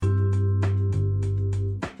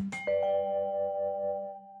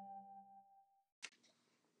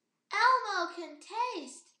can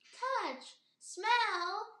taste, touch,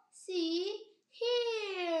 smell, see,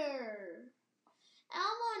 hear.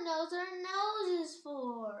 Elmo knows what her nose is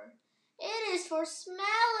for. It is for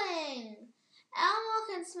smelling.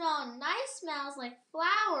 Elmo can smell nice smells like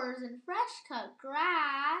flowers and fresh cut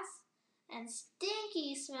grass, and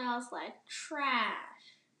stinky smells like trash.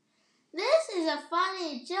 This is a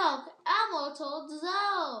funny joke Elmo told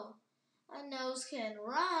Zoe. A nose can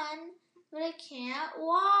run, but it can't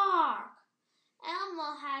walk.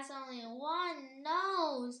 Elmo has only one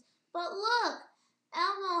nose, but look,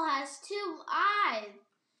 Elmo has two eyes.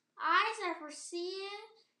 Eyes are for seeing.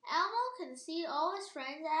 Elmo can see all his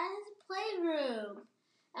friends at his playgroup.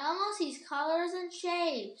 Elmo sees colors and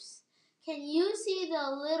shapes. Can you see the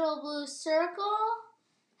little blue circle?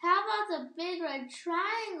 How about the big red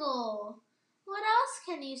triangle? What else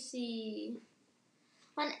can you see?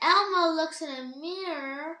 When Elmo looks in a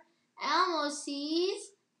mirror, Elmo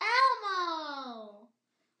sees Elmo.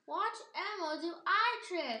 Watch Elmo do eye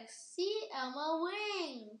tricks. See Elmo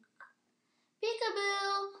wink.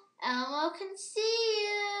 Peekaboo, Elmo can see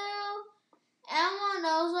you. Elmo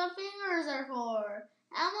knows what fingers are for.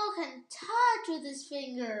 Elmo can touch with his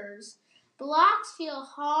fingers. Blocks feel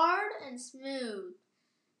hard and smooth.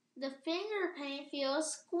 The finger paint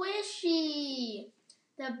feels squishy.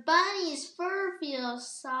 The bunny's fur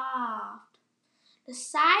feels soft. The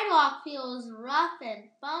sidewalk feels rough and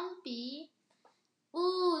bumpy.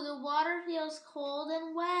 Ooh, the water feels cold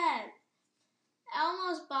and wet.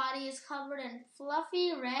 Elmo's body is covered in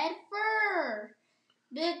fluffy red fur.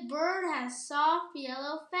 Big Bird has soft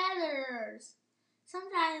yellow feathers.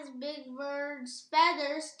 Sometimes Big Bird's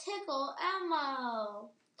feathers tickle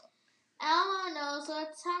Elmo. Elmo knows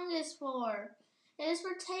what tongue is for. It is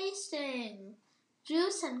for tasting.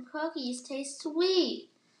 Juice and cookies taste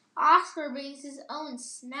sweet. Oscar brings his own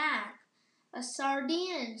snack, a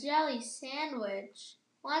sardine and jelly sandwich.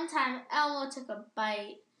 One time Elmo took a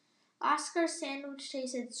bite. Oscar's sandwich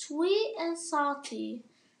tasted sweet and salty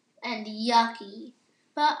and yucky,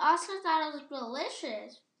 but Oscar thought it was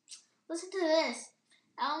delicious. Listen to this.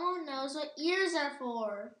 Elmo knows what ears are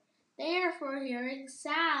for. They are for hearing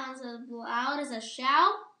sounds as loud as a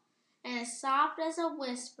shout and as soft as a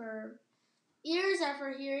whisper. Ears are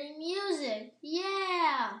for hearing music.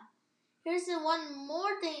 Yeah! Here's the one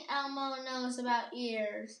more thing Elmo knows about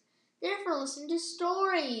ears. They're for listening to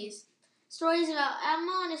stories. Stories about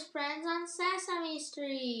Elmo and his friends on Sesame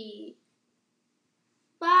Street.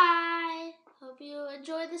 Bye! Hope you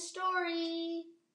enjoyed the story.